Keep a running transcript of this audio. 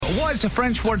What is the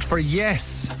French word for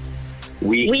yes?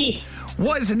 Oui.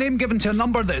 What is the name given to a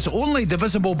number that is only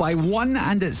divisible by 1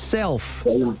 and itself?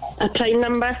 A prime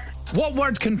number. What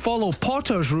word can follow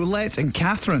Potter's, Roulette and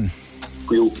Catherine?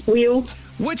 Wheel.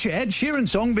 Which Ed Sheeran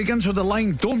song begins with the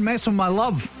line, "Don't mess with my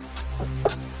love"?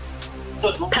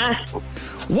 Pass.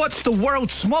 What's the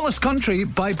world's smallest country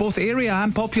by both area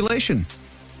and population?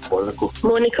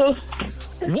 Monaco.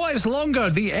 What is longer,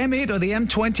 the M8 or the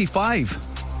M25?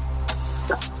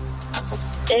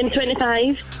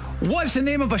 M25. What's the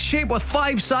name of a shape with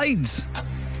 5 sides?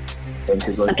 A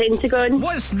pentagon.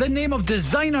 What's the name of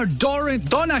designer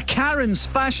Donna Karan's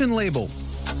fashion label?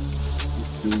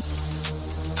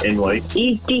 NY.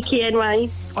 DKNY.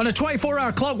 On a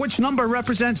 24-hour clock, which number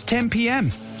represents 10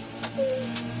 p.m?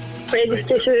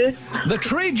 22. The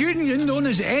trade union known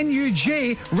as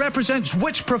NUJ represents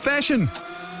which profession?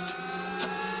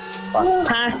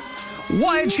 Pass.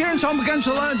 What Ed Sheeran song begins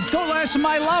with "Don't Less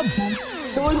My Love"?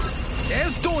 Don't.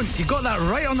 Yes, don't. You got that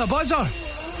right on the buzzer.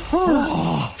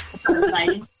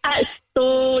 That's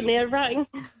so nerve-wracking.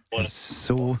 It's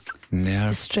so The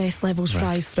nerve. stress levels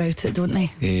rise throughout it, don't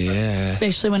they? Yeah.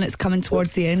 Especially when it's coming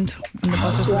towards the end and the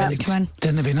buzzer's about to come in.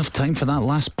 Didn't have enough time for that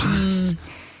last pass.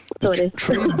 Sorry.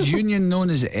 Trade union known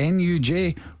as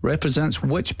NUJ represents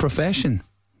which profession?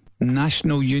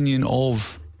 National Union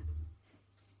of.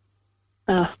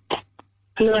 Oh,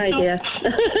 no idea.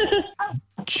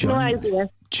 No idea.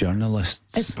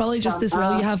 Journalists. It's probably just as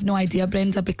well you have no idea,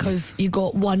 Brenda, because you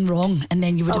got 1 wrong and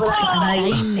then you would have got a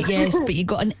 9, yes, but you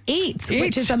got an 8,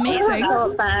 which is amazing.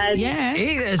 Not bad. Yeah. 8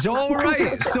 is all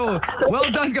right. So, well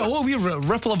done. Oh, we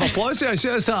ripple of applause here. It's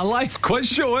a live quiz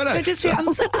show, isn't it? I just say, our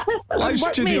Live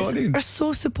studio workmates audience. are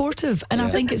so supportive, and I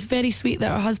think it's very sweet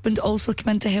that her husband also came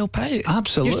in to help out.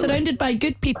 Absolutely. You're surrounded by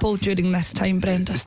good people during this time, Brenda.